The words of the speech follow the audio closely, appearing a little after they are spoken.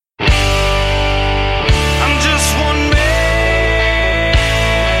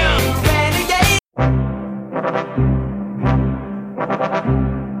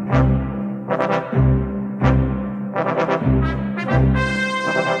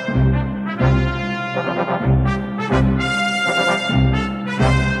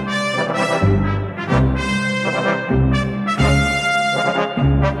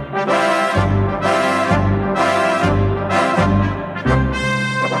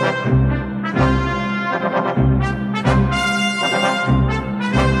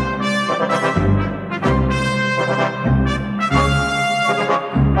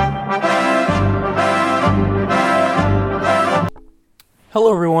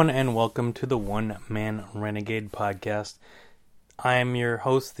everyone, and welcome to the One Man Renegade podcast. I am your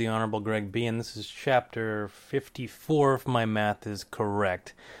host, the Honorable Greg B., and this is chapter 54, if my math is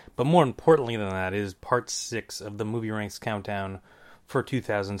correct. But more importantly than that is part 6 of the Movie Ranks Countdown for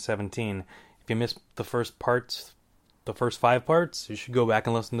 2017. If you missed the first 5 parts, you should go back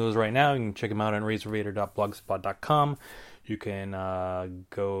and listen to those right now. You can check them out on razorvader.blogspot.com. You can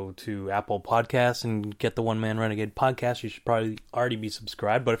go to Apple Podcasts and get the One Man Renegade podcast. You should probably already be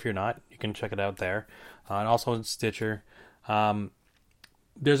subscribed, but if you're not, you can check it out there. And also in Stitcher.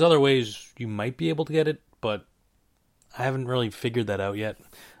 There's other ways you might be able to get it, but I haven't really figured that out yet.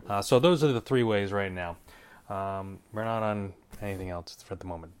 So those are the 3 ways right now. We're not on anything else at the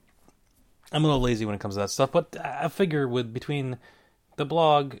moment. I'm a little lazy when it comes to that stuff, but I figure between the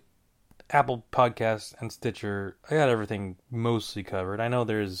blog, Apple Podcasts, and Stitcher, I got everything mostly covered. I know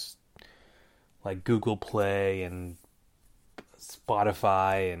there's like Google Play and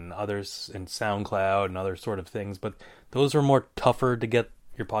Spotify and others, and SoundCloud and other sort of things, but those are more tougher to get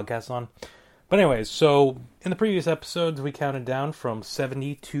your podcasts on. But anyways, so in the previous episodes, we counted down from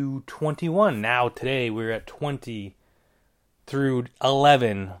 70 to 21. Now today we're at 20 through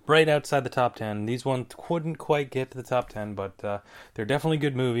 11, right outside the top 10. These ones couldn't quite get to the top 10, but they're definitely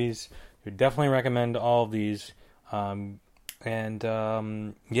good movies. We definitely recommend all of these. So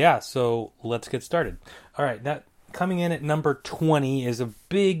let's get started. All right, that coming in at number 20 is a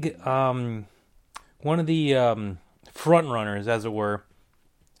big, one of the front runners, as it were,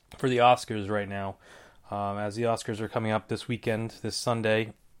 for the Oscars right now. As the Oscars are coming up this weekend, this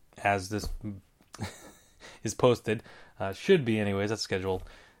Sunday, as this is posted. Should be anyways, that's scheduled.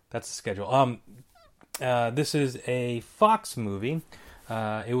 That's the schedule. This is a Fox movie.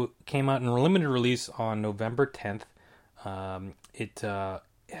 It came out in a limited release on November 10th. It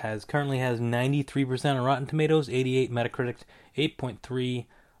currently has 93% on Rotten Tomatoes, 88 Metacritic, 8.3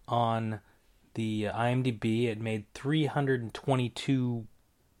 on the IMDb. It made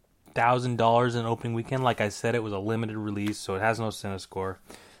 $322,000 in opening weekend. Like I said, it was a limited release, so it has no CineScore.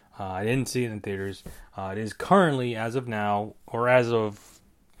 I didn't see it in theaters. It is currently, as of now, or as of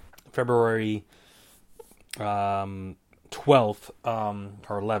February 12th,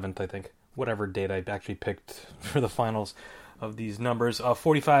 or 11th, I think, whatever date I actually picked for the finals of these numbers,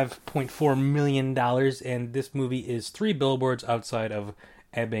 $45.4 million, and this movie is 3 billboards outside of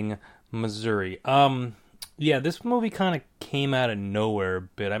Ebbing, Missouri. This movie kind of came out of nowhere a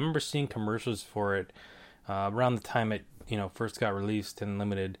bit. I remember seeing commercials for it around the time it first got released and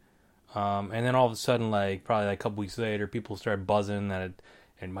limited, and then all of a sudden, probably a couple weeks later, people started buzzing that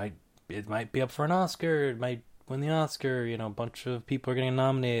it might be up for an Oscar, it might win the Oscar, a bunch of people are getting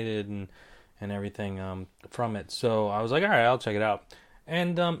nominated and everything from it. So I was like, all right, I'll check it out,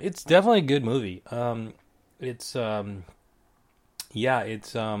 and it's definitely a good movie. It's number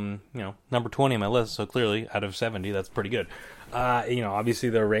 20 on my list, so clearly out of 70, that's pretty good. Obviously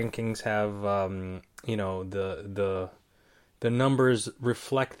the rankings have the numbers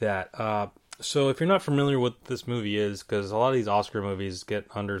reflect that. So if you're not familiar with what this movie is, because a lot of these Oscar movies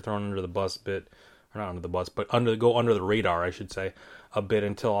get thrown under the bus a bit, or not under the bus, but go under the radar, I should say, a bit,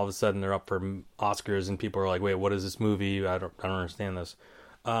 until all of a sudden they're up for Oscars and people are like, wait, what is this movie? I don't understand this.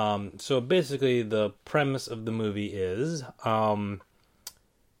 So basically the premise of the movie is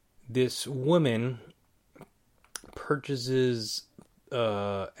this woman purchases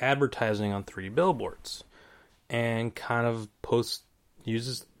advertising on 3 billboards and kind of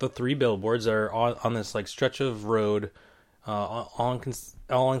uses the 3 billboards that are on this stretch of road all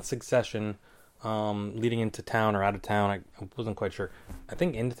in succession, leading into town or out of town. I wasn't quite sure. I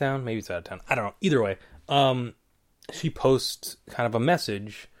think into town, maybe it's out of town. I don't know. Either way, she posts kind of a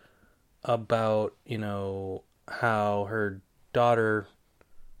message about, how her daughter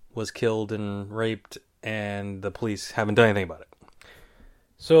was killed and raped and the police haven't done anything about it.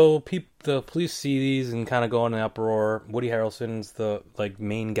 So the police see these and kind of go in an uproar. Woody Harrelson's the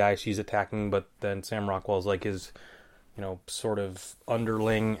main guy she's attacking, but then Sam Rockwell's his sort of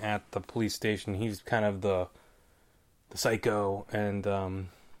underling at the police station. He's kind of the psycho, and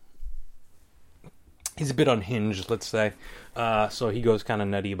he's a bit unhinged, let's say. So he goes kind of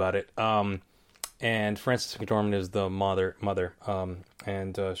nutty about it. And Frances McDormand is the mother,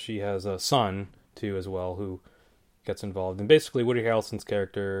 and she has a son too as well who gets involved. And basically Woody Harrelson's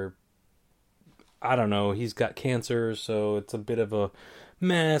character, I don't know, he's got cancer, so it's a bit of a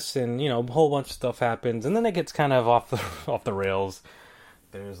mess, and a whole bunch of stuff happens, and then it gets kind of off the rails.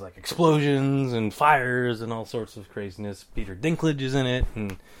 There's explosions and fires and all sorts of craziness. Peter Dinklage is in it,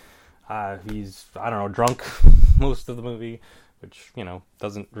 and he's, I don't know, drunk most of the movie, which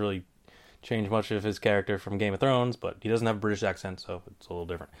doesn't really change much of his character from Game of Thrones, but he doesn't have a British accent, so it's a little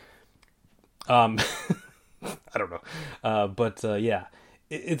different. I don't know. Yeah,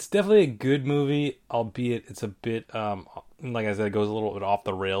 it's definitely a good movie, albeit it's a bit, like I said, it goes a little bit off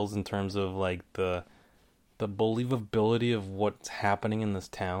the rails in terms of like the believability of what's happening in this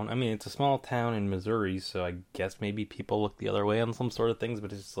town. I mean, it's a small town in Missouri, so I guess maybe people look the other way on some sort of things,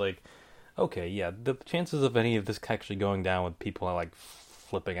 but it's just like, okay, yeah, the chances of any of this actually going down with people are like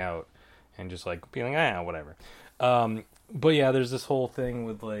flipping out and just like being like, whatever. But yeah, there's this whole thing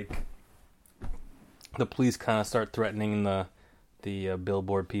with like the police kind of start threatening the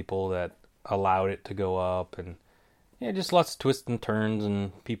billboard people that allowed it to go up, and yeah, just lots of twists and turns,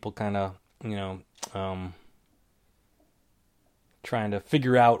 and people kind of, trying to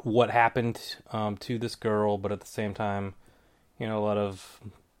figure out what happened to this girl, but at the same time, a lot of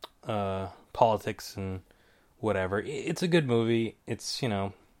politics and whatever. It's a good movie. It's,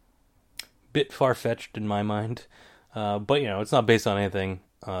 bit far-fetched in my mind, but, it's not based on anything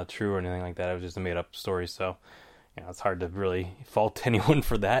true or anything like that. It was just a made-up story, so, it's hard to really fault anyone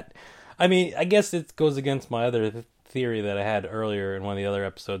for that. I mean, I guess it goes against my other theory that I had earlier in one of the other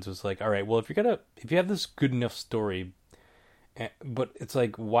episodes. Was like, all right, well, if you have this good enough story, but it's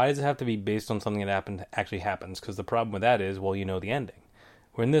like, why does it have to be based on something that actually happens? Because the problem with that is, well, you know the ending.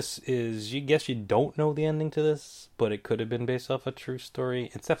 When this is, you don't know the ending to this, but it could have been based off a true story.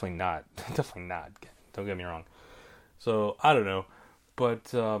 It's definitely not. Definitely not. Don't get me wrong. So I don't know,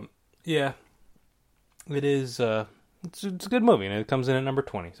 but yeah, it is. It's a good movie, and it comes in at number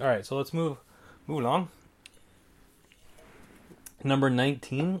 20. All right, so let's move along. Number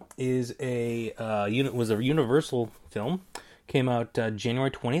 19 is was a Universal film. Came out January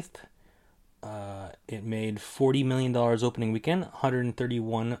 20th. It made $40 million opening weekend,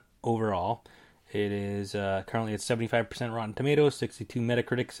 131 overall. It is currently at 75% Rotten Tomatoes, 62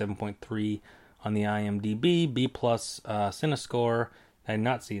 Metacritic, 7.3 on the IMDb, B+ CineScore. I did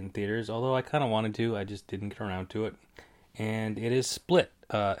not see it in theaters, although I kind of wanted to. I just didn't get around to it. And it is Split,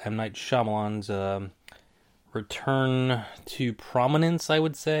 M. Night Shyamalan's return to prominence, I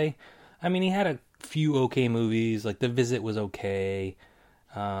would say. I mean, he had a few okay movies, like The Visit was okay,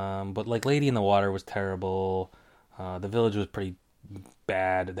 but like Lady in the Water was terrible, The Village was pretty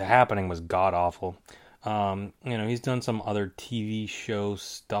bad, The Happening was god-awful. He's done some other TV show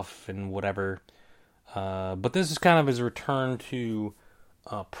stuff and whatever, but this is kind of his return to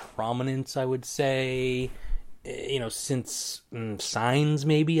prominence, I would say, since Signs,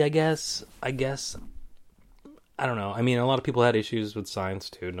 maybe, I guess. I don't know. I mean, a lot of people had issues with Signs,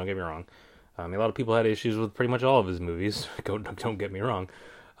 too. Don't get me wrong. A lot of people had issues with pretty much all of his movies. Don't get me wrong.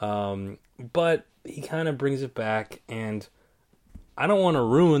 But he kind of brings it back, and I don't want to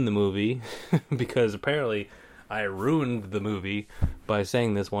ruin the movie, because apparently I ruined the movie by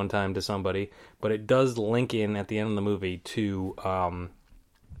saying this one time to somebody, but it does link in at the end of the movie to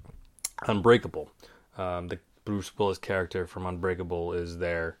Unbreakable. The Bruce Willis character from Unbreakable is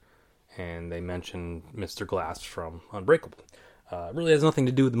there, and they mention Mr. Glass from Unbreakable. It really has nothing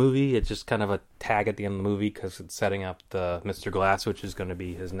to do with the movie. It's just kind of a tag at the end of the movie because it's setting up the Mr. Glass, which is going to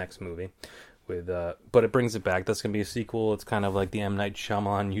be his next movie. But it brings it back. That's going to be a sequel. It's kind of like the M. Night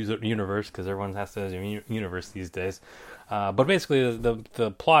Shyamalan universe, because everyone has to have a universe these days. But basically,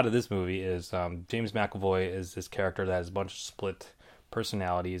 the plot of this movie is James McAvoy is this character that has a bunch of split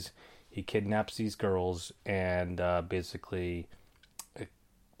personalities. He kidnaps these girls, and basically,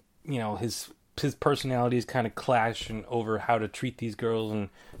 his personalities kind of clash and over how to treat these girls and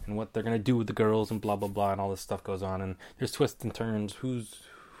what they're going to do with the girls and blah, blah, blah, and all this stuff goes on. And there's twists and turns.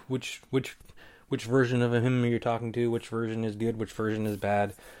 Which version of him you're talking to, which version is good, which version is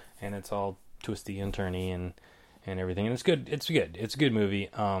bad, and it's all twisty and turny and everything. And it's good. It's good. It's a good movie.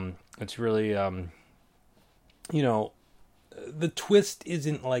 It's really, the twist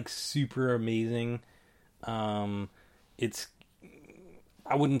isn't like super amazing. I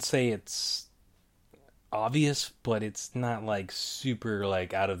wouldn't say it's obvious, but it's not like super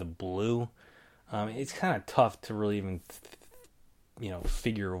like out of the blue. It's kind of tough to really even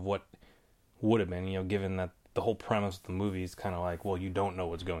figure what would have been, given that the whole premise of the movie is kind of like, well, you don't know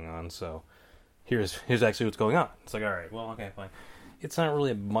what's going on, so here's actually what's going on. It's like, all right, well, okay, fine. It's not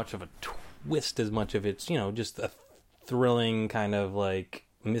really much of a twist as much of it's, just a thrilling kind of like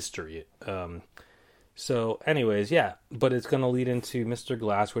mystery. So anyways, yeah, but it's going to lead into Mr.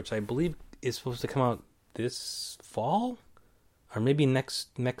 Glass, which I believe is supposed to come out this fall, or maybe next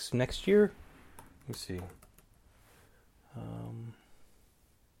year. Let's see.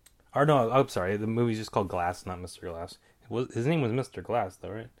 Or no, I'm sorry. The movie's just called Glass, not Mr. Glass. His name was Mr. Glass, though,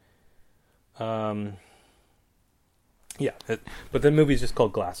 right? Yeah, but the movie's just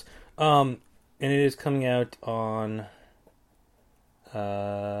called Glass. And it is coming out on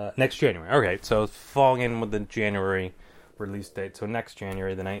next January. Okay, so it's falling in with the January release date. So next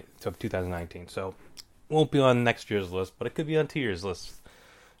January, the 9th of 2019. So won't be on next year's list, but it could be on 2 years' list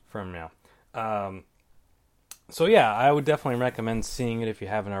from now. So yeah, I would definitely recommend seeing it if you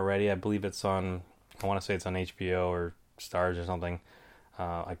haven't already. I believe it's on, I want to say it's on HBO or Stars or something.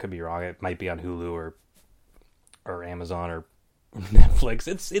 I could be wrong. It might be on Hulu or Amazon or Netflix.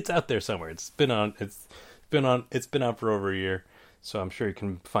 It's out there somewhere. It's been out for over a year. So I'm sure you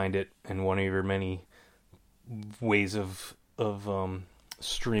can find it in one of your many ways of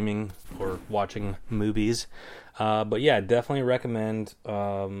streaming or watching movies. But yeah, definitely recommend.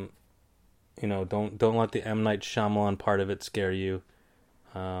 Don't let the M. Night Shyamalan part of it scare you.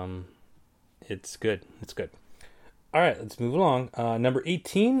 It's good. It's good. All right, let's move along. Number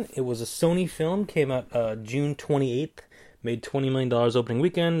 18, it was a Sony film, came out June 28th, made $20 million opening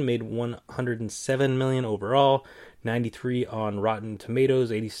weekend, made $107 million overall, 93 on Rotten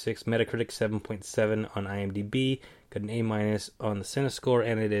Tomatoes, 86 Metacritic, 7.7 on IMDb, got an A- on the CineScore,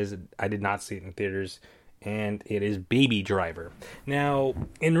 and I did not see it in theaters, and it is Baby Driver. Now,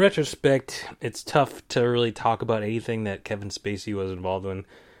 in retrospect, it's tough to really talk about anything that Kevin Spacey was involved in,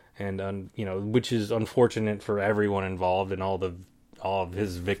 and which is unfortunate for everyone involved and all of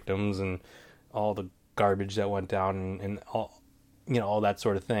his victims and all the garbage that went down and all that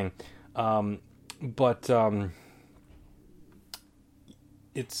sort of thing. But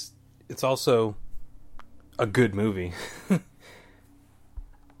it's also a good movie.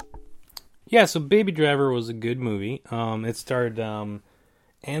 Yeah, so Baby Driver was a good movie. It starred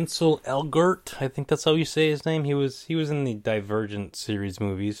Ansel Elgort, I think that's how you say his name. He was in the Divergent series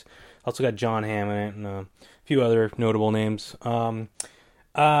movies. Also got John Hamm in it and a few other notable names.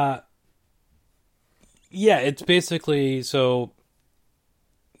 Yeah, it's basically, so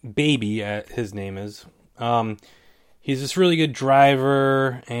Baby, his name is. He's this really good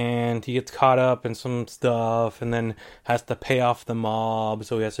driver, and he gets caught up in some stuff, and then has to pay off the mob,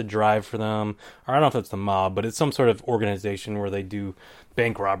 so he has to drive for them. Or I don't know if it's the mob, but it's some sort of organization where they do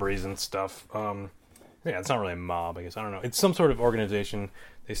bank robberies and stuff. Yeah, it's not really a mob, I guess. I don't know. It's some sort of organization.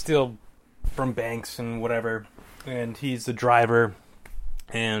 They steal from banks and whatever, and he's the driver,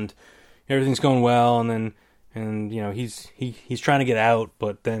 and everything's going well, and he's trying to get out,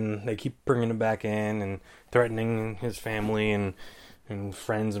 but then they keep bringing him back in and threatening his family and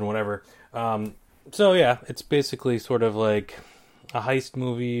friends and whatever. So yeah, it's basically sort of like a heist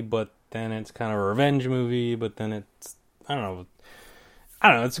movie, but then it's kind of a revenge movie, but then it's I don't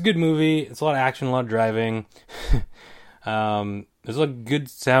know, it's a good movie. It's a lot of action, a lot of driving. There's a good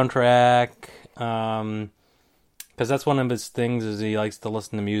soundtrack. Because that's one of his things, is he likes to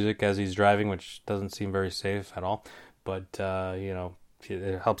listen to music as he's driving, which doesn't seem very safe at all. But,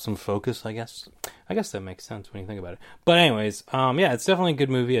 it helps him focus, I guess. I guess that makes sense when you think about it. But anyways, yeah, it's definitely a good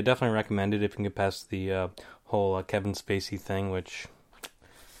movie. I definitely recommend it if you can get past the whole Kevin Spacey thing, which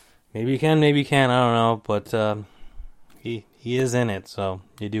maybe you can, maybe you can't, I don't know. But he is in it, so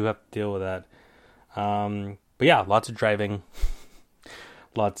you do have to deal with that. But yeah, lots of driving.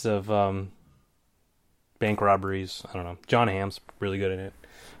 Lots of bank robberies. I don't know. John Hamm's really good in it.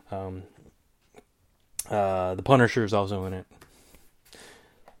 The Punisher is also in it.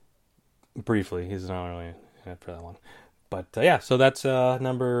 Briefly, he's not really in it for that long. But yeah, so that's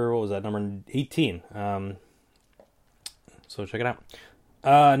number 18. So check it out.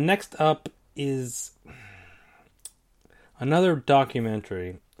 Next up is another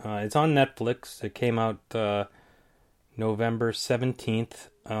documentary. It's on Netflix. It came out November 17th.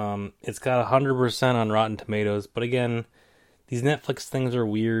 It's got 100% on Rotten Tomatoes, but again, these Netflix things are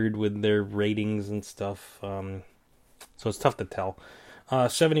weird with their ratings and stuff, so it's tough to tell.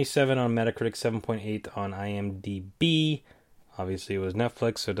 77 on Metacritic, 7.8 on IMDb. Obviously, it was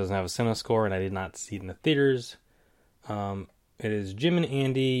Netflix, so it doesn't have a CineScore, and I did not see it in the theaters. It is Jim and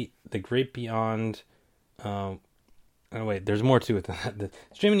Andy, The Great Beyond. Oh wait, there's more to it than that.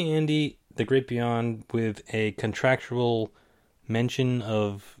 It's Jim and Andy, The Great Beyond, with a contractual mention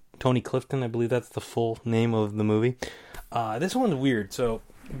of Tony Clifton. I believe that's the full name of the movie. This one's weird. So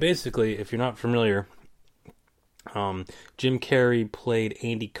basically, if you're not familiar, Jim Carrey played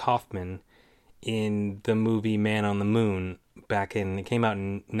Andy Kaufman in the movie Man on the Moon it came out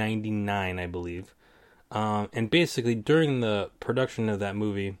in 99, I believe. And basically during the production of that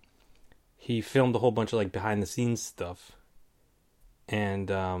movie, he filmed a whole bunch of like behind the scenes stuff. And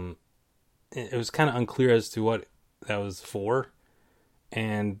it was kind of unclear as to what that was for.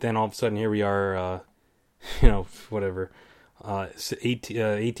 And then all of a sudden here we are,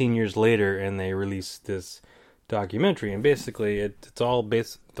 18 years later, and they released this documentary, and basically it's all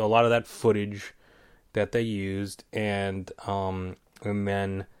based a lot of that footage that they used, and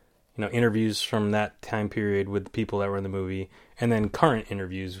then interviews from that time period with the people that were in the movie, and then current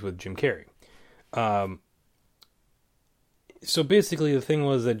interviews with Jim Carrey. So basically, the thing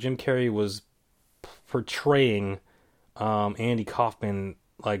was that Jim Carrey was portraying Andy Kaufman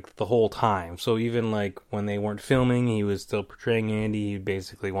like the whole time. So even like when they weren't filming, he was still portraying Andy. He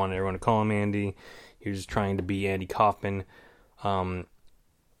basically wanted everyone to call him Andy. He was trying to be Andy Kaufman. And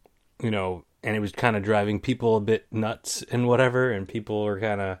it was kind of driving people a bit nuts and whatever. And people were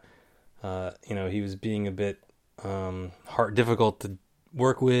kind of, he was being a bit difficult to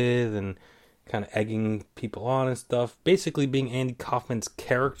work with and kind of egging people on and stuff. Basically being Andy Kaufman's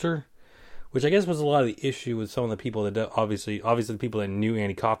character, which I guess was a lot of the issue with some of the people that obviously the people that knew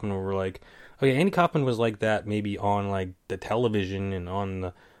Andy Kaufman were like, okay, Andy Kaufman was like that maybe on like the television and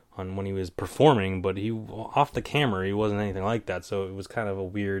on when he was performing, but he off the camera he wasn't anything like that. So it was kind of a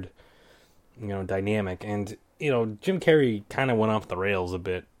weird, dynamic. And Jim Carrey kind of went off the rails a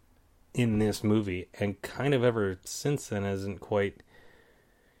bit in this movie, and kind of ever since then hasn't quite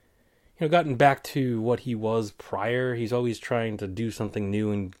gotten back to what he was prior. He's always trying to do something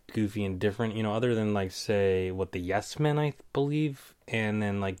new and goofy and different, other than like, say, what the Yes Men, I believe, and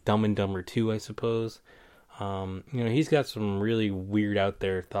then like Dumb and Dumber 2, I suppose. He's got some really weird out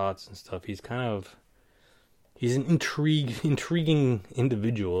there thoughts and stuff. He's an intriguing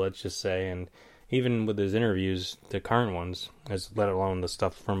individual, let's just say. And even with his interviews, the current ones, let alone the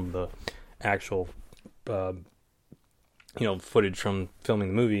stuff from the actual, footage from filming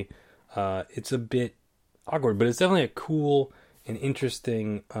the movie, it's a bit awkward, but it's definitely a cool and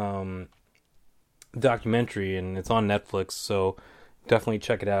interesting documentary, and it's on Netflix, so definitely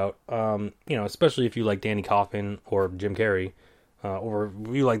check it out. Especially if you like Danny Kaufman or Jim Carrey, or if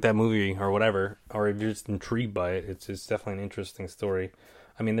you like that movie or whatever, or if you're just intrigued by it, it's definitely an interesting story.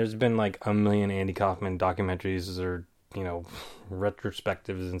 I mean, there's been like a million Andy Kaufman documentaries or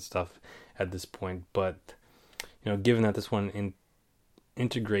retrospectives and stuff at this point, but given that this one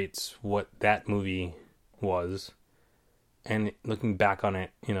integrates what that movie was, and looking back on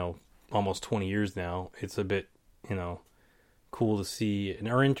it, almost 20 years now, it's a bit, cool to see,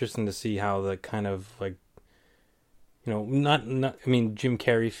 or interesting to see how the kind of like, not I mean, Jim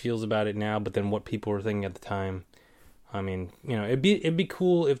Carrey feels about it now, but then what people were thinking at the time. I mean, it'd be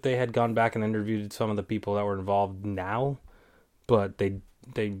cool if they had gone back and interviewed some of the people that were involved now, but they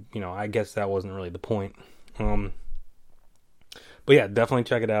I guess that wasn't really the point. But yeah, definitely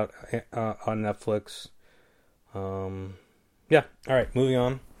check it out on Netflix. Yeah, all right, moving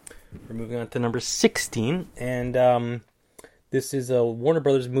on. We're moving on to number 16, and this is a Warner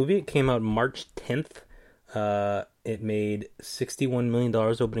Brothers movie. It came out March 10th. It made $61 million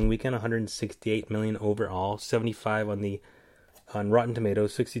opening weekend, $168 million overall, 75 on Rotten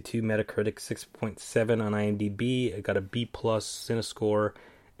Tomatoes, 62 Metacritic, 6.7 on IMDb. It got a B+ CineScore,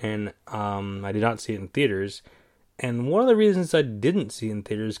 and I did not see it in theaters. And one of the reasons I didn't see it in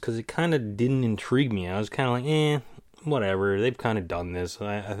theaters because it kind of didn't intrigue me. I was kind of like, whatever. They've kind of done this.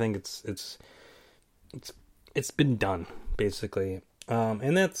 I think it's been done, basically.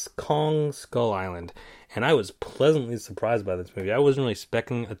 And that's Kong Skull Island. And I was pleasantly surprised by this movie. I wasn't really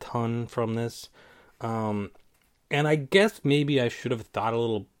expecting a ton from this. And I guess maybe I should have thought a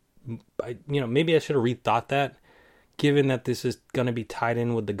little, maybe I should have rethought that, given that this is going to be tied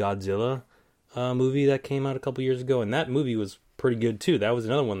in with the Godzilla movie that came out a couple years ago. And that movie was pretty good too. That was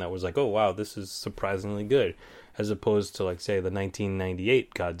another one that was like, oh wow, this is surprisingly good. As opposed to, like, say, the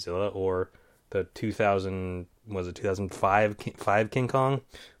 1998 Godzilla or the 2005 King Kong,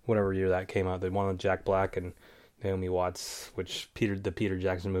 whatever year that came out. The one with Jack Black and Naomi Watts, the Peter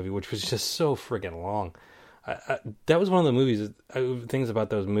Jackson movie, which was just so freaking long. That was one of the movies, things about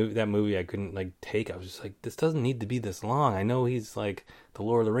that movie I couldn't like take. I was just like, this doesn't need to be this long. I know he's like the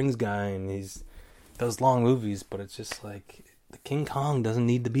Lord of the Rings guy and he's does long movies, but it's just like the King Kong doesn't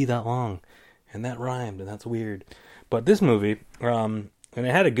need to be that long. And that rhymed, and that's weird. But this movie, and it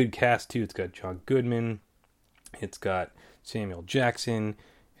had a good cast too. It's got John Goodman, it's got Samuel Jackson,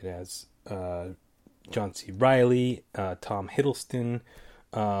 it has John C. Reilly, Tom Hiddleston,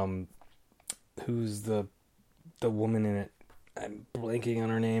 who's the woman in it. I'm blanking on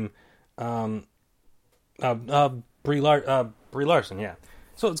her name. Brie Larson, yeah.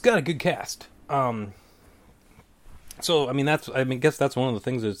 So it's got a good cast. So I guess that's one of the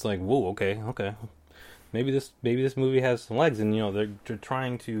things that's like, whoa, okay. Maybe this movie has some legs, and they're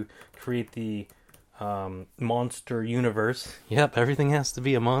trying to create the monster universe. Yep, everything has to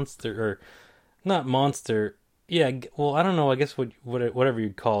be a monster, or not monster. Yeah, well, I don't know. I guess whatever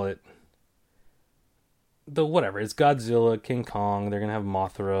you call it, the whatever. It's Godzilla, King Kong. They're gonna have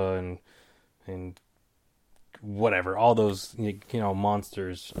Mothra and whatever, all those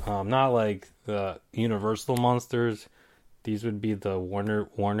monsters. Not like the Universal monsters. These would be the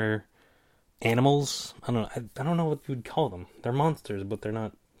Warner animals. I don't know what you would call them. They're monsters, but they're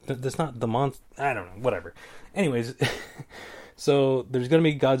not. That's not the monster. I don't know. Whatever. Anyways, so there's gonna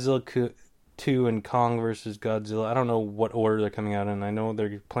be Godzilla 2 and Kong versus Godzilla. I don't know what order they're coming out in. I know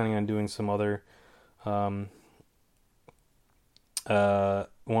they're planning on doing some other ones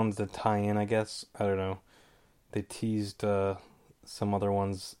that tie in, I guess. I don't know. They teased some other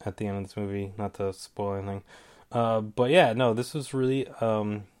ones at the end of this movie, not to spoil anything. But yeah, no, this was really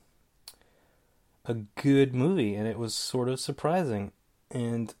a good movie, and it was sort of surprising.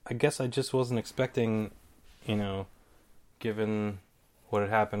 And I guess I just wasn't expecting, given what had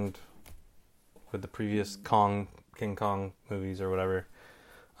happened with the previous King Kong movies or whatever.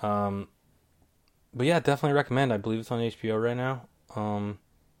 But yeah, definitely recommend. I believe it's on HBO right now. I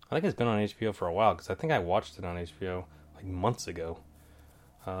think it's been on HBO for a while, because I think I watched it on HBO like months ago.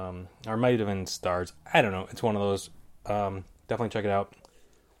 Or it might have been Stars. I don't know. It's one of those. Definitely check it out.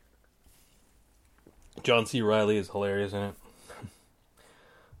 John C. Reilly is hilarious in it.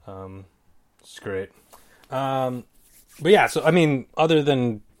 It's great. But yeah, so I mean, other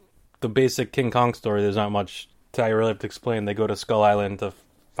than the basic King Kong story, there's not much I really have to explain. They go to Skull Island to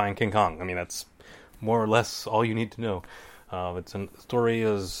find King Kong. I mean, that's more or less all you need to know. It's a story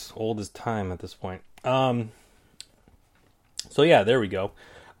as old as time at this point. So yeah, there we go.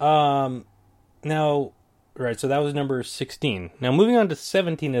 Now, right, so that was number 16. Now, moving on to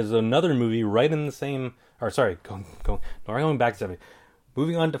 17 is another movie right in the same... going back to 17.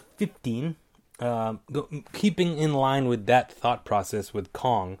 Moving on to 15, keeping in line with that thought process with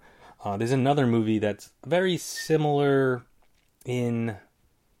Kong, there's another movie that's very similar in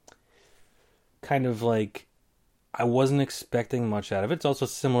kind of like... I wasn't expecting much out of it. It's also a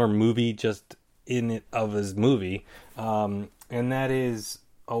similar movie, just in it of his movie. And that is...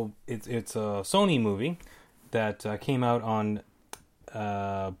 it's a Sony movie that came out on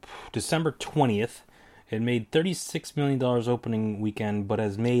December 20th. It made $36 million opening weekend, but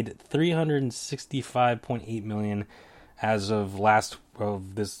has made $365.8 million as of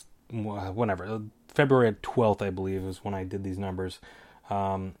February 12th, I believe, is when I did these numbers.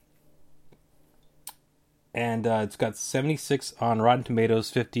 And it's got 76 on Rotten Tomatoes,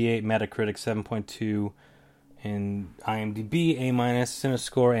 58 Metacritic, 7.2 in IMDb, A-,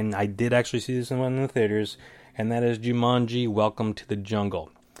 CineScore, and I did actually see this one in the theaters, and that is Jumanji: Welcome to the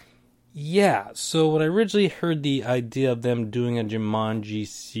Jungle. Yeah, so when I originally heard the idea of them doing a Jumanji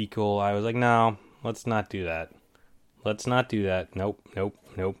sequel, I was like, no, let's not do that. Let's not do that. Nope.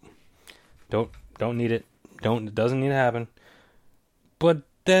 Don't need it. It doesn't need to happen. But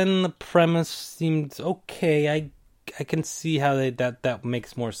then the premise seemed okay. I can see how that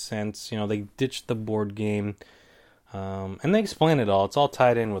makes more sense. They ditched the board game, and they explain it all. It's all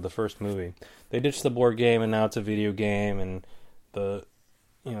tied in with the first movie. They ditched the board game, and now it's a video game, and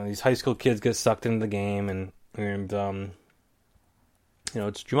these high school kids get sucked into the game, and it's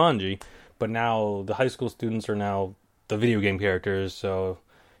Jumanji, but now the high school students are now the video game characters. So,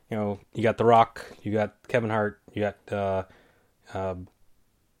 you got The Rock, you got Kevin Hart, you got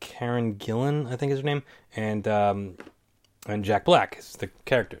Karen Gillan, I think is her name, and Jack Black is the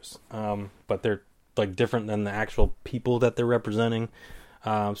characters. But they're like different than the actual people that they're representing.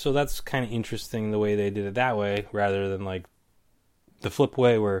 So that's kind of interesting the way they did it that way, rather than like the flip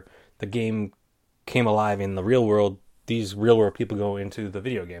way where the game came alive in the real world. These real world people go into the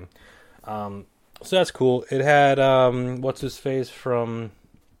video game. So that's cool. It had what's his face from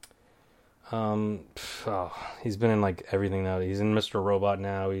he's been in like everything now. He's in Mr. Robot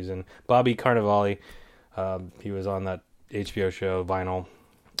now. He's in Bobby Cannavale. He was on that HBO show Vinyl.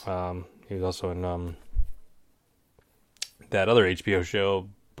 He was also in that other HBO show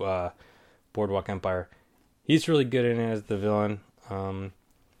Boardwalk Empire. He's really good in it as the villain.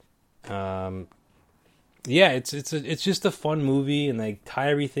 Yeah, it's just a fun movie, and they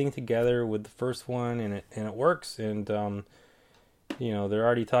tie everything together with the first one, and it works. And they're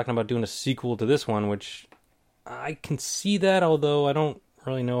already talking about doing a sequel to this one, which I can see that, although I don't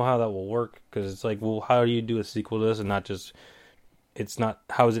really know how that will work, because it's like, well, how do you do a sequel to this and not just...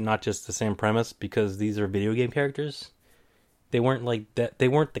 how is it not just the same premise? Because these are video game characters. They weren't like that. They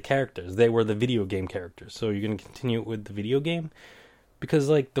weren't the characters. They were the video game characters. So you're going to continue it with the video game? Because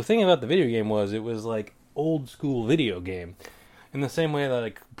like the thing about the video game was it was like old school video game. In the same way that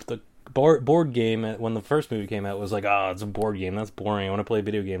like the board game when the first movie came out was like, oh, it's a board game. That's boring. I want to play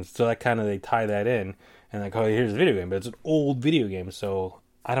video games. So that kind of, they tie that in and like, oh, here's a video game, but it's an old video game. So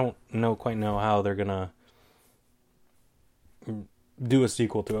I don't quite know how they're going to do a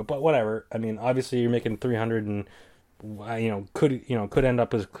sequel to it. But whatever. I mean, obviously you're making 300 and could end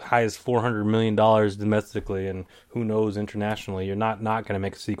up as high as $400 million domestically, and who knows internationally. You're not going to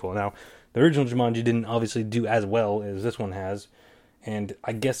make a sequel. Now, the original Jumanji didn't obviously do as well as this one has, and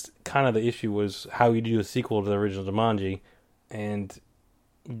I guess kind of the issue was how you do a sequel to the original Jumanji, and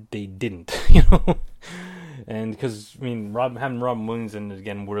they didn't, And because I mean, having Robin Williams in it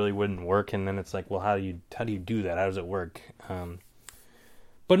again really wouldn't work, and then it's like, well, how do you do that? How does it work?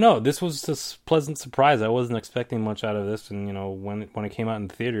 But no, this was a pleasant surprise. I wasn't expecting much out of this, and when it came out in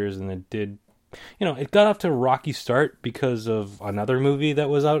theaters, and it did, it got off to a rocky start because of another movie that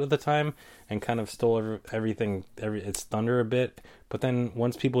was out at the time, and kind of stole its thunder a bit. But then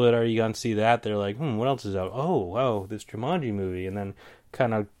once people had already gone to see that, they're like, what else is out? Oh, wow, this Jumanji movie, and then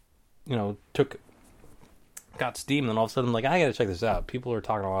kind of, got steam, and all of a sudden I'm like, I gotta check this out. People are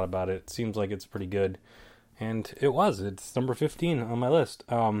talking a lot about it. It seems like it's pretty good. And it's number 15 on my list.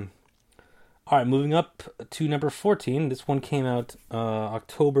 All right, moving up to number 14. This one came out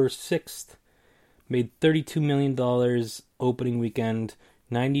October 6th. Made $32 million opening weekend.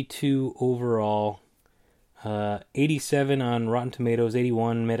 92 overall. 87 on Rotten Tomatoes.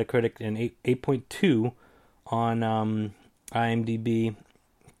 81 Metacritic. And 8.2 on IMDb.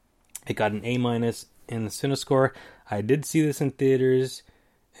 It got an A- in the CineScore. I did see this in theaters.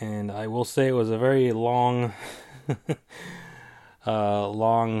 And I will say it was a very long,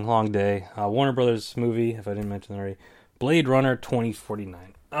 long day. Warner Brothers movie, if I didn't mention that already. Blade Runner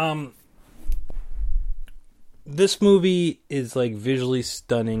 2049. This movie is like visually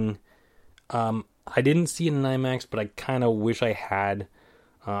stunning. I didn't see it in IMAX, but I kind of wish I had.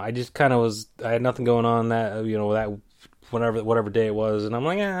 I just kind of I had nothing going on that whatever day it was, and I'm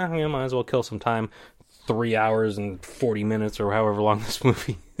like, might as well kill some time. 3 hours and 40 minutes or however long this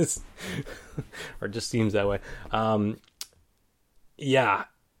movie is. Or it just seems that way. Yeah.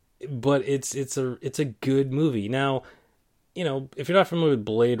 But it's a good movie. Now, if you're not familiar with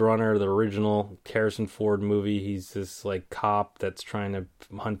Blade Runner, the original Harrison Ford movie, he's this like cop that's trying to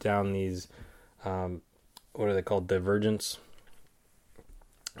hunt down these what are they called? Divergents,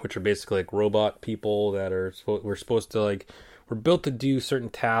 which are basically like robot people that we're supposed to we're built to do certain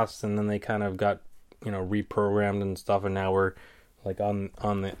tasks, and then they kind of got reprogrammed and stuff, and now we're like on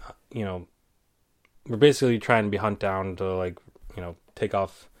the we're basically trying to be hunt down to take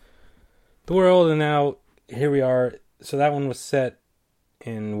off the world, and now here we are. So that one was set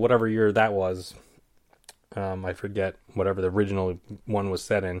in whatever year that was. I forget whatever the original one was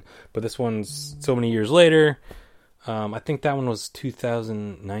set in, but this one's so many years later. I think that one was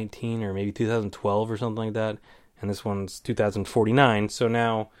 2019 or maybe 2012 or something like that, and this one's 2049. So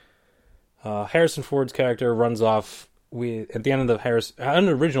now Harrison Ford's character runs off at the end of the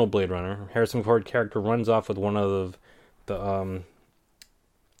original Blade Runner. Harrison Ford character runs off with one of the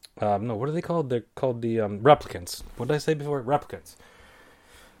what are they called? They're called the replicants. What did I say before? Replicants.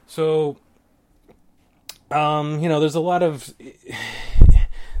 So, there's a lot of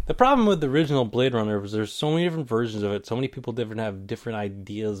the problem with the original Blade Runner was there's so many different versions of it. So many people have different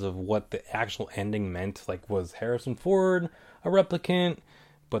ideas of what the actual ending meant. Like, was Harrison Ford a replicant?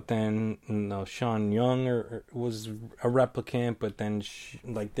 But then, Sean Young was a replicant. But then,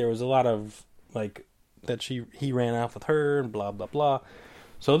 there was a lot of that he ran off with her and blah blah blah.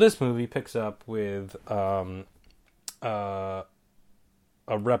 So this movie picks up with a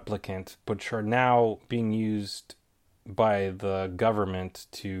replicant, which are now being used by the government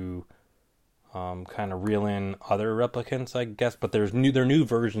to kind of reel in other replicants, I guess. But they're new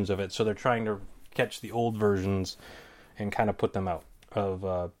versions of it, so they're trying to catch the old versions and kind of put them out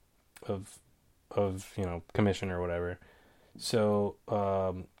of commission or whatever.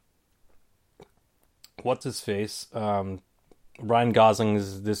 So what's his face? Ryan Gosling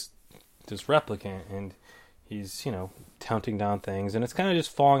is this replicant, and he's counting down things, and it's kind of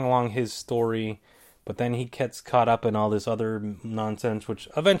just following along his story. But then he gets caught up in all this other nonsense, which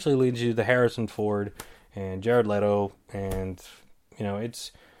eventually leads you to Harrison Ford and Jared Leto, and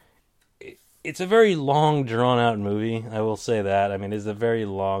it's a very long, drawn-out movie. I will say that. I mean, it's a very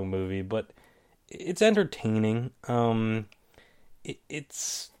long movie, but it's entertaining. It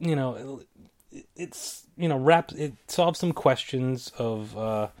solves some questions of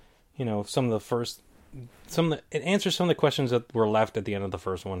it answers some of the questions that were left at the end of the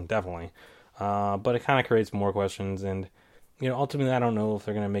first one, definitely. But it kind of creates more questions, and ultimately I don't know if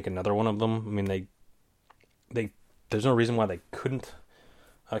they're going to make another one of them. I mean, there's no reason why they couldn't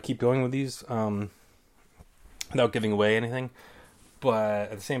keep going with these without giving away anything.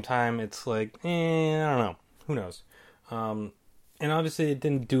 But at the same time, it's like, I don't know. Who knows? And obviously it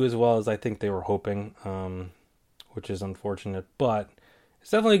didn't do as well as I think they were hoping. which is unfortunate, but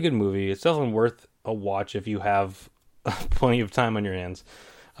it's definitely a good movie. It's definitely worth a watch if you have plenty of time on your hands.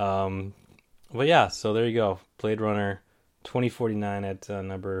 But yeah, so there you go. Blade Runner 2049 at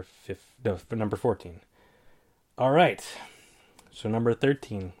number 14. All right. So number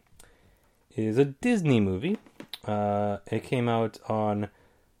 13 is a Disney movie. It came out on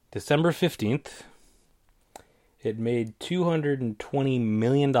December 15th. It made $220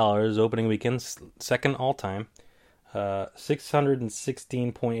 million opening weekend, second all time.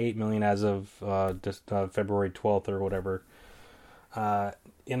 $616.8 million as of February 12th or whatever. Has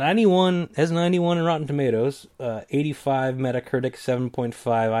 91 in Rotten Tomatoes, 85 Metacritic, 7.5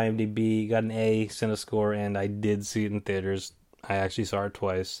 IMDb, got an A CineScore, and I did see it in theaters. I actually saw it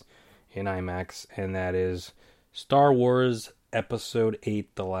twice in IMAX, and that is Star Wars Episode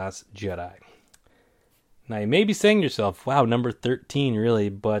 8, The Last Jedi. Now, you may be saying to yourself, wow, number 13, really,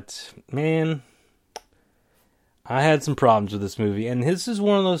 but, man, I had some problems with this movie, and this is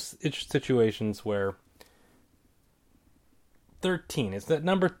one of those situations where 13, it's that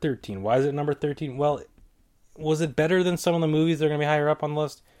number 13. Why is it number 13? Well, was it better than some of the movies that are going to be higher up on the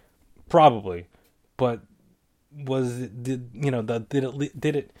list? Probably, but did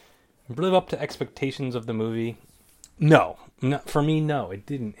it live up to expectations of the movie? No, for me, no, it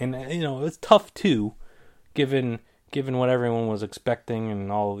didn't, and it was tough too, given what everyone was expecting and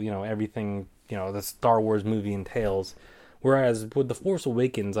all everything the Star Wars movie entails. Whereas with The Force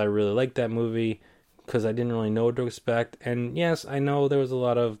Awakens, I really liked that movie because I didn't really know what to expect. And yes, I know there was a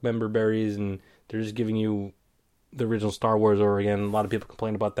lot of member berries and they're just giving you the original Star Wars over again. A lot of people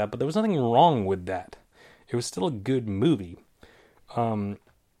complained about that, but there was nothing wrong with that. It was still a good movie.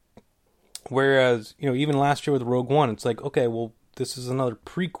 Whereas, even last year with Rogue One, it's like, okay, well, this is another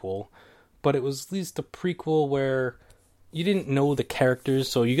prequel, but it was at least a prequel where you didn't know the characters,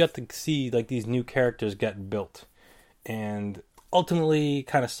 so you got to see like these new characters get built. And ultimately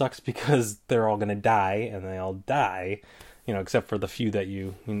kind of sucks because they're all going to die, and they all die, except for the few that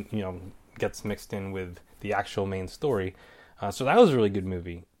gets mixed in with the actual main story. So that was a really good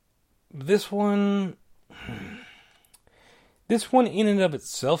movie. This one in and of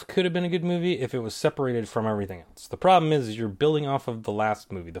itself could have been a good movie if it was separated from everything else. The problem is you're building off of the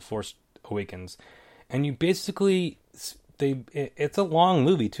last movie, The Force Awakens, and you basically... it's a long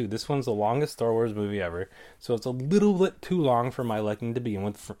movie too. This one's the longest Star Wars movie ever, so it's a little bit too long for my liking to begin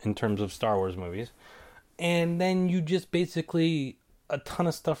with in terms of Star Wars movies. And then you just basically a ton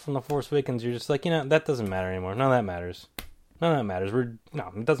of stuff from The Force Awakens. You're just like, that doesn't matter anymore. None of that matters.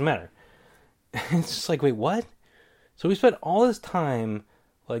 It doesn't matter. It's just like, wait, what? So we spent all this time,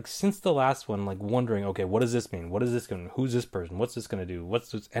 like since the last one, like wondering, okay, what does this mean? What is this going? Who's this person? What's this going to do?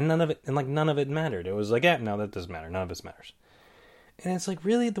 What's this? And none of it mattered. It was like, no, that doesn't matter. None of this matters. And it's like,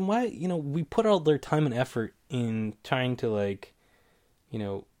 really? Then why? We put all their time and effort in trying to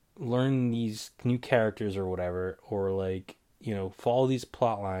learn these new characters or whatever, or follow these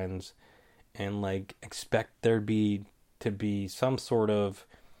plot lines, and expect there to be some sort of,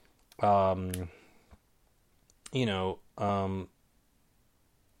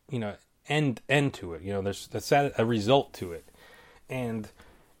 end to it. There's a result to it. And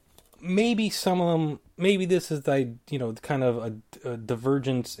maybe some of them, maybe this is kind of a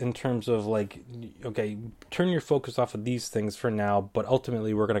divergence in terms of okay, turn your focus off of these things for now, but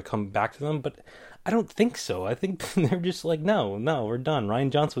ultimately we're going to come back to them. But I don't think so. I think they're just like, no, we're done.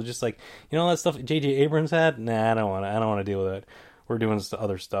 Rian Johnson was just like, that stuff J.J. Abrams had? Nah, I don't want to deal with it. We're doing this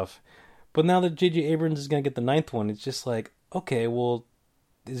other stuff. But now that J.J. Abrams is going to get the 9th one, it's just like, okay, well,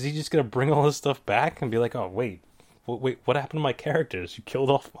 is he just going to bring all this stuff back and be like, oh, wait, what happened to my characters? You killed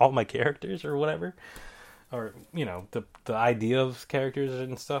off all my characters or whatever? Or, the idea of characters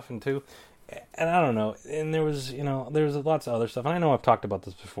and stuff and too. And I don't know. And there was lots of other stuff. And I know I've talked about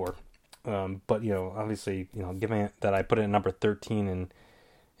this before. But, obviously, given it that I put it at number 13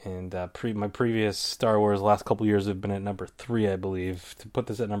 and my previous Star Wars last couple years have been at number 3, I believe. To put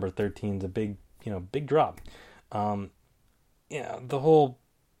this at number 13 is a big drop. The whole,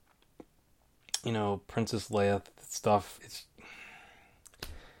 Princess Leia stuff,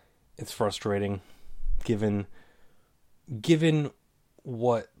 it's frustrating, given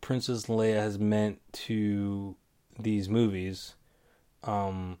what Princess Leia has meant to these movies,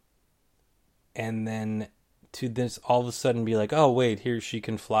 and then to this all of a sudden be like, oh wait, here she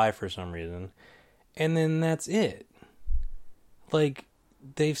can fly for some reason, and then that's it.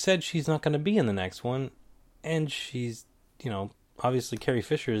 They've said she's not going to be in the next one, and she's, obviously Carrie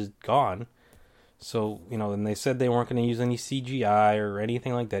Fisher is gone. So, and they said they weren't going to use any CGI or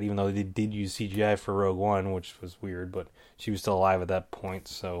anything like that, even though they did use CGI for Rogue One, which was weird, but she was still alive at that point,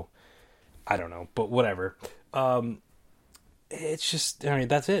 so I don't know, but whatever. it's just, I mean,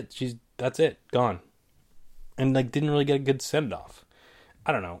 that's it. That's it, gone, and like didn't really get a good send off.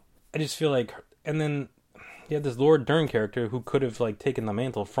 I don't know. I just feel like, and then you had this Laura Dern character who could have like taken the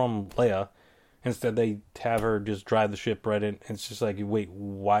mantle from Leia. Instead, they have her just drive the ship right in. It's just like, wait,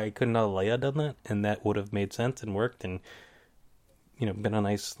 why couldn't Leia done that? And that would have made sense and worked, and been a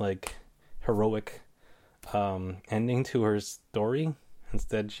nice like heroic ending to her story.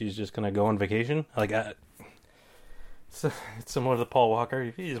 Instead, she's just gonna go on vacation. Like, it's similar to Paul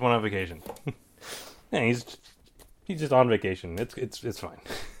Walker. He just went on vacation. Yeah, he's just on vacation. It's fine.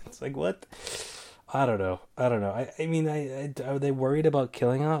 It's like, what? I don't know. I mean, are they worried about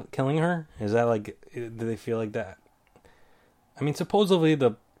killing her? Is that like, do they feel like that? I mean, supposedly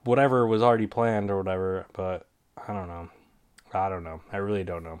the whatever was already planned or whatever, but I don't know. I really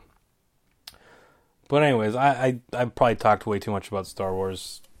don't know. But anyways, I've probably talked way too much about Star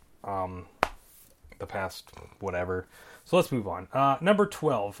Wars, the past whatever. So let's move on. Number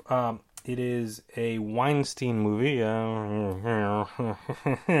 12. It is a Weinstein movie.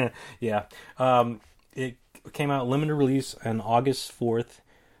 Yeah. It came out limited release on August 4th.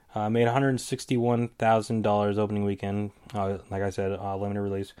 Made $161,000 opening weekend. Like I said, limited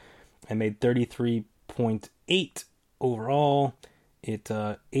release. And made 33.8 overall. It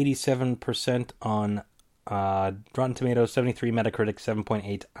 87% on Rotten Tomatoes, 73 Metacritic,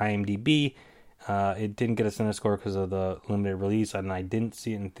 7.8 IMDb. It didn't get a CineScore because of the limited release, and I didn't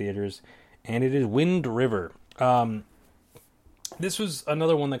see it in theaters. And it is Wind River. This was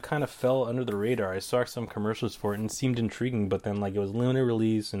another one that kind of fell under the radar. I saw some commercials for it and it seemed intriguing, but then like it was limited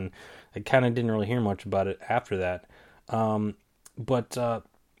release, and I kind of didn't really hear much about it after that.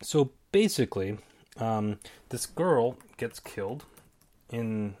 So basically, this girl gets killed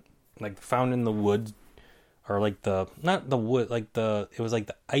found in the woods. Or like not the wood, like it was like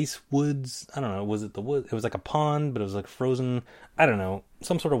the ice woods. I don't know. Was it the wood? It was like a pond, but it was like frozen. I don't know.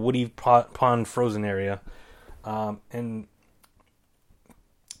 Some sort of woody pond frozen area. And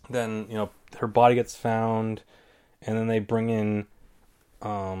then, her body gets found, and then they bring in,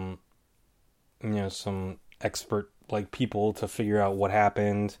 some expert like people to figure out what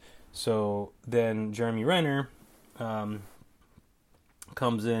happened. So then Jeremy Renner, comes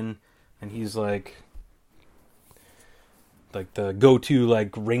in, and he's like the go-to like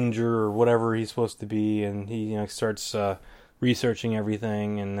ranger or whatever he's supposed to be, and he starts researching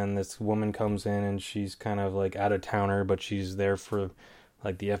everything. And then this woman comes in, and she's kind of like out of towner, but she's there for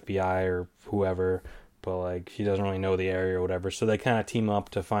like the FBI or whoever, but like she doesn't really know the area or whatever. So they kind of team up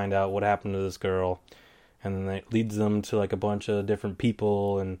to find out what happened to this girl, and then it leads them to like a bunch of different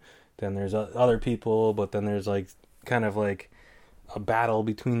people, and then there's other people, but then there's like kind of like a battle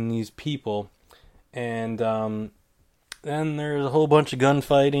between these people, and then there's a whole bunch of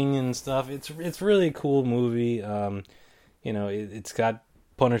gunfighting and stuff. It's really a cool movie. It's got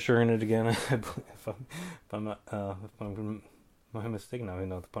Punisher in it again. if I'm not mistaken, I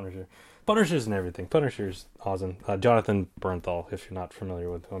know the Punisher. Punisher's and everything. Punisher's awesome. Jonathan Bernthal, if you're not familiar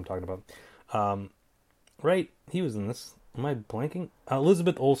with who I'm talking about. Right, he was in this. Am I blanking?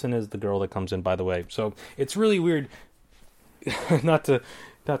 Elizabeth Olsen is the girl that comes in, by the way. So it's really weird, not to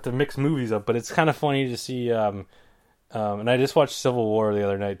mix movies up, but it's kind of funny to see. And I just watched Civil War the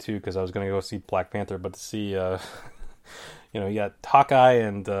other night too, because I was going to go see Black Panther, but to see, you got Hawkeye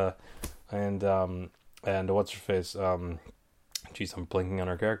and what's her face? Jeez, I'm blanking on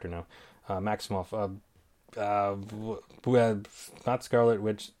her character now. Maximoff. Not Scarlet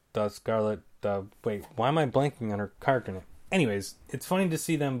Witch. Scarlet. Wait, why am I blanking on her character name? Anyways, it's funny to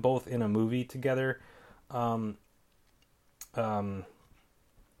see them both in a movie together. The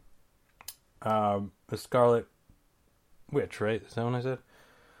Scarlet Witch, right? Is that what I said?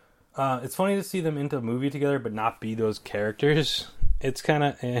 It's funny to see them into a movie together, but not be those characters. It's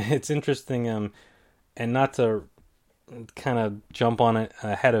interesting, and not to kind of jump on it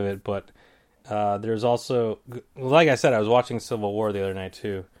ahead of it, but there's also, like I said, I was watching Civil War the other night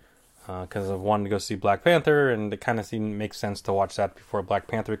too, because I wanted to go see Black Panther, and it kind of makes sense to watch that before Black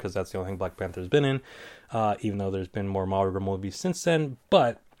Panther, because that's the only thing Black Panther's been in, even though there's been more Marvel movies since then.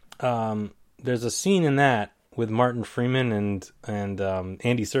 But there's a scene in that with Martin Freeman and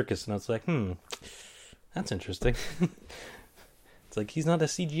Andy Serkis, and I was like, that's interesting. It's like he's not a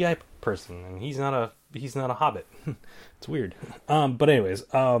CGI person, and he's not a hobbit. It's weird. But anyways,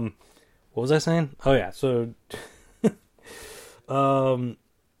 what was I saying? Oh yeah, so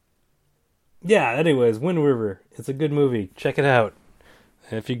yeah, anyways, Wind River. It's a good movie. Check it out.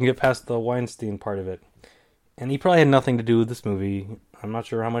 If you can get past the Weinstein part of it. And he probably had nothing to do with this movie. I'm not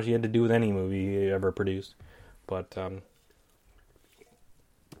sure how much he had to do with any movie he ever produced. But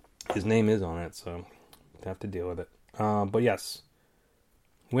his name is on it, so have to deal with it. But yes,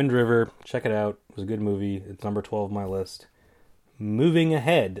 Wind River, check it out. It was a good movie. It's number 12 on my list. Moving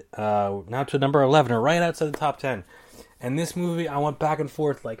ahead, now to number 11, or right outside the top 10. And this movie, I went back and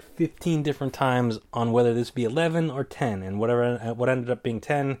forth like 15 different times on whether this be 11 or 10, and what ended up being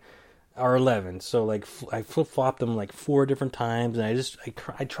 10 or 11. So like I flip-flopped them like 4 different times, and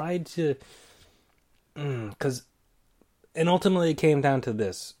I tried to, because, and ultimately it came down to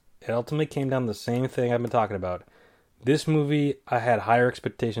this. It ultimately came down to the same thing I've been talking about. This movie I had higher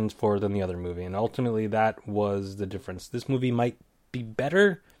expectations for than the other movie, and ultimately that was the difference. This movie might be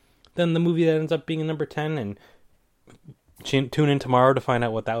better than the movie that ends up being number 10, and tune in tomorrow to find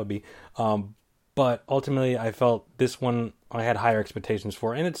out what that would be. But ultimately, I felt this one I had higher expectations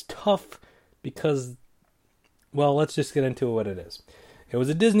for, and it's tough because, well, let's just get into what it is. It was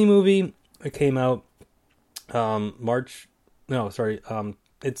a Disney movie. It came out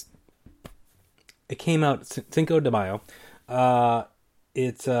It came out Cinco de Mayo.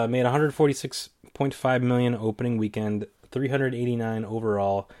 It made 146.5 million opening weekend, 389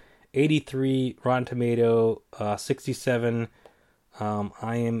 overall, 83 Rotten Tomato, 67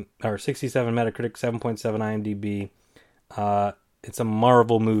 67 Metacritic, 7.7 IMDb. It's a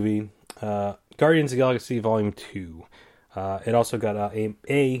Marvel movie. Guardians of the Galaxy Volume 2. It also got I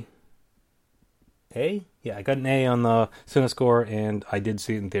got an A on the CineScore, and I did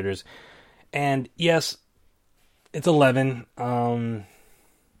see it in theaters. And yes, it's 11.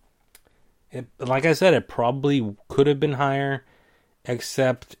 Like I said, it probably could have been higher,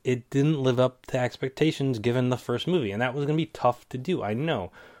 except it didn't live up to expectations given the first movie, and that was going to be tough to do, I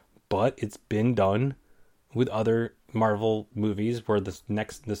know. But it's been done with other Marvel movies, where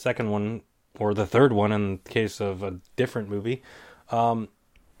the second one, or the third one in the case of a different movie,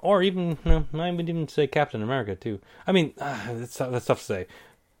 or even, I would even say Captain America too. I mean, that's tough to say.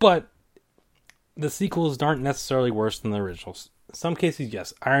 But the sequels aren't necessarily worse than the originals. In some cases,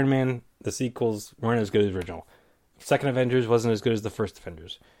 yes. Iron Man, the sequels weren't as good as the original. Second Avengers wasn't as good as the first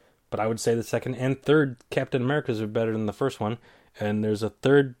Avengers. But I would say the second and third Captain Americas are better than the first one. And there's a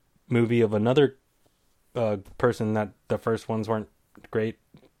third movie of another person that the first ones weren't great.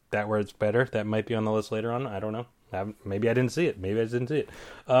 That where it's better. That might be on the list later on. I don't know. Maybe I didn't see it. Maybe I just didn't see it.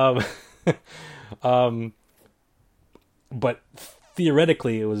 But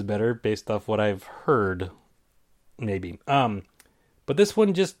theoretically, it was better based off what I've heard. Maybe. But this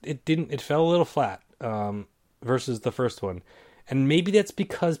one it fell a little flat versus the first one. And maybe that's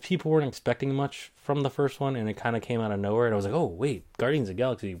because people weren't expecting much from the first one, and it kind of came out of nowhere. And I was like, oh, wait, Guardians of the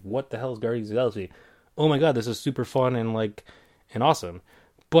Galaxy. What the hell is Guardians of the Galaxy? Oh my god, this is super fun and awesome.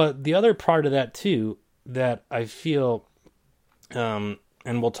 But the other part of that, too, that I feel, and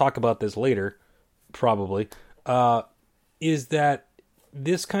we'll talk about this later, probably, is that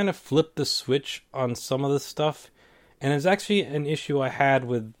this kind of flipped the switch on some of the stuff. And it's actually an issue I had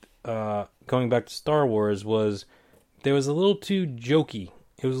with going back to Star Wars, was there was a little too jokey.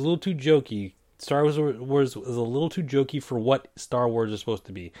 It was a little too jokey. Star Wars was a little too jokey for what Star Wars is supposed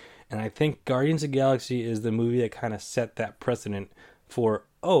to be. And I think Guardians of the Galaxy is the movie that kind of set that precedent for,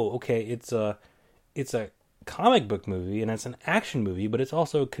 oh, okay, it's a comic book movie and it's an action movie, but it's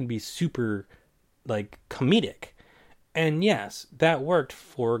also can be super comedic. And yes, that worked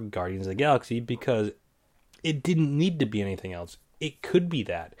for Guardians of the Galaxy because it didn't need to be anything else. It could be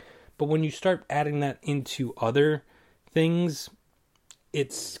that. But when you start adding that into other things,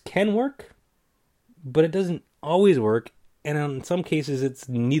 it can work, but it doesn't always work. And in some cases, it's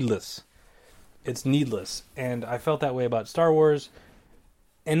needless. It's needless. And I felt that way about Star Wars.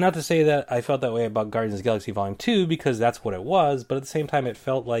 And not to say that I felt that way about Guardians of the Galaxy Volume 2, because that's what it was. But at the same time, it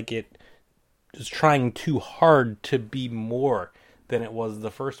felt like it was trying too hard to be more than it was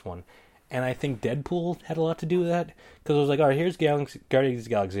the first one. And I think Deadpool had a lot to do with that. Because I was like, all right, here's Guardians of the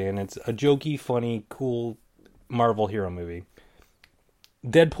Galaxy, and it's a jokey, funny, cool Marvel hero movie.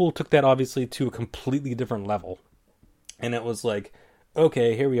 Deadpool took that, obviously, to a completely different level. And it was like,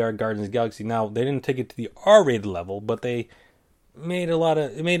 okay, here we are, Guardians of the Galaxy. Now, they didn't take it to the R-rated level, but they made it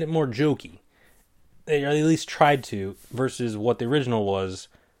more jokey. They at least tried to, versus what the original was,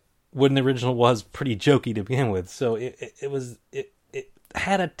 when the original was pretty jokey to begin with. So it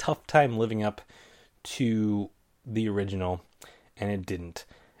had a tough time living up to the original, and it didn't.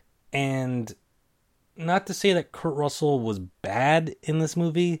 And not to say that Kurt Russell was bad in this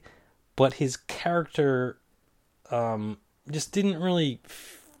movie, but his character just didn't really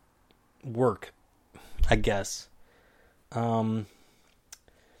work, I guess. They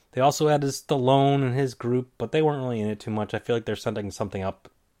also had Stallone and his group, but they weren't really in it too much. I feel like they're setting something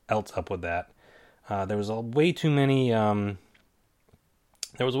else up with that. There was way too many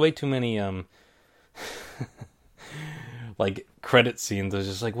like credit scenes. I was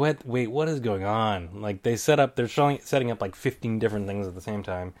just like, wait, what is going on? Like they're setting up like 15 different things at the same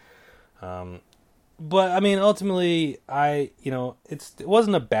time. But I mean, ultimately, it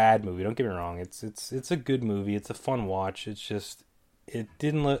wasn't a bad movie. Don't get me wrong. It's a good movie. It's a fun watch. It's just it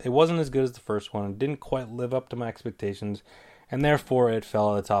wasn't as good as the first one. It didn't quite live up to my expectations, and therefore it fell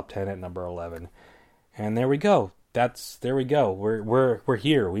out of the top 10 at number 11. And there we go. There we go. We're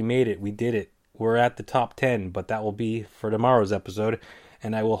here. We made it. We did it. We're at the top 10, but that will be for tomorrow's episode,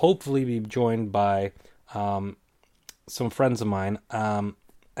 and I will hopefully be joined by some friends of mine.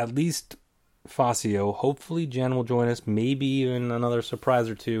 At least Fazio. Hopefully Jen will join us. Maybe even another surprise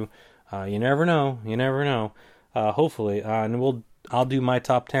or two. You never know. Hopefully, and I'll do my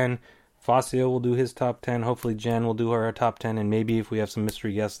top 10. Fazio will do his top 10. Hopefully Jen will do her top 10, and maybe if we have some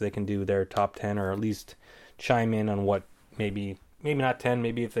mystery guests, they can do their top 10, or at least chime in on what maybe not 10,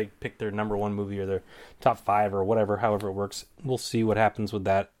 maybe if they pick their number one movie or their top 5 or whatever, however it works. We'll see what happens with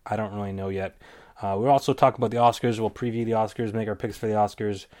that. I don't really know yet. We'll also talk about the Oscars. We'll preview the Oscars, make our picks for the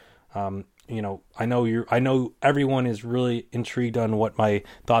Oscars. I know everyone is really intrigued on what my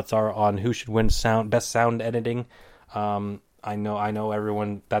thoughts are on who should win best sound editing. I know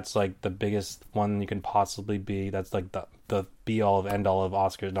everyone, that's like the biggest one you can possibly be. That's like the be all of end all of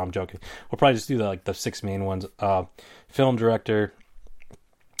Oscars. No, I'm joking. We'll probably just do the 6 main ones: film, director,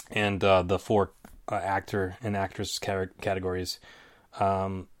 and the 4 actor and actress categories.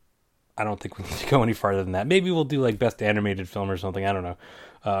 I don't think we need to go any farther than that. Maybe we'll do like best animated film or something. I don't know,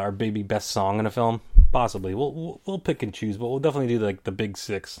 or maybe best song in a film. Possibly. We'll pick and choose, but we'll definitely do like the big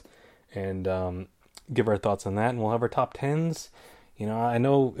 6 and give our thoughts on that, and we'll have our top 10s. I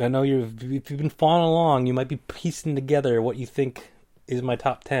know if you've been following along, you might be piecing together what you think is my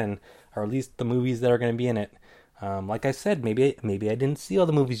top 10, or at least the movies that are going to be in it. Like I said, maybe I didn't see all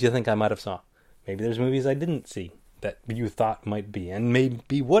the movies you think I might have saw. Maybe there's movies I didn't see that you thought might be, and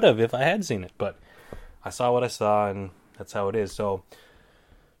maybe would have if I had seen it. But I saw what I saw, and that's how it is. So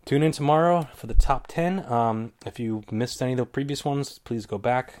tune in tomorrow for the top 10. If you missed any of the previous ones, please go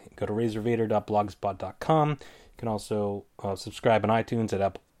back. Go to razorvader.blogspot.com. You can also subscribe on iTunes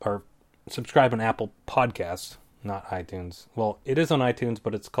subscribe on Apple Podcasts, not iTunes. Well, it is on iTunes,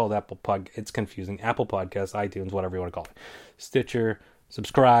 but it's called Apple Pod. It's confusing. Apple Podcasts, iTunes, whatever you want to call it. Stitcher.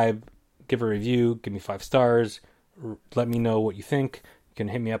 Subscribe. Give a review. Give me 5 stars. Let me know what you think. You can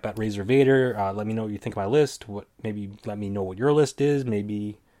hit me up at Razor Vader. Let me know what you think of my list. Maybe let me know what your list is.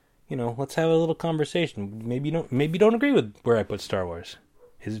 Maybe, let's have a little conversation. Maybe you don't agree with where I put Star Wars.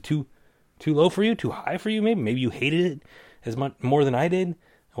 Is it too low for you? Too high for you? Maybe you hated it as much more than I did.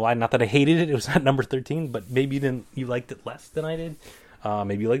 Well, not that I hated it. It was at number 13, but maybe you liked it less than I did.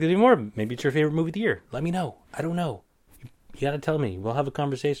 Maybe you liked it even more. Maybe it's your favorite movie of the year. Let me know. I don't know. You got to tell me. We'll have a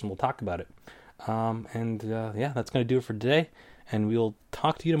conversation. We'll talk about it. That's going to do it for today. And we'll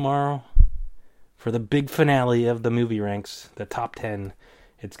talk to you tomorrow for the big finale of the movie ranks, the top 10.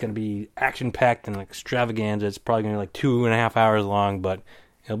 It's going to be action-packed and extravaganza. It's probably going to be like 2.5 hours long, but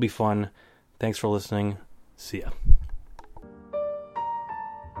it'll be fun. Thanks for listening. See ya.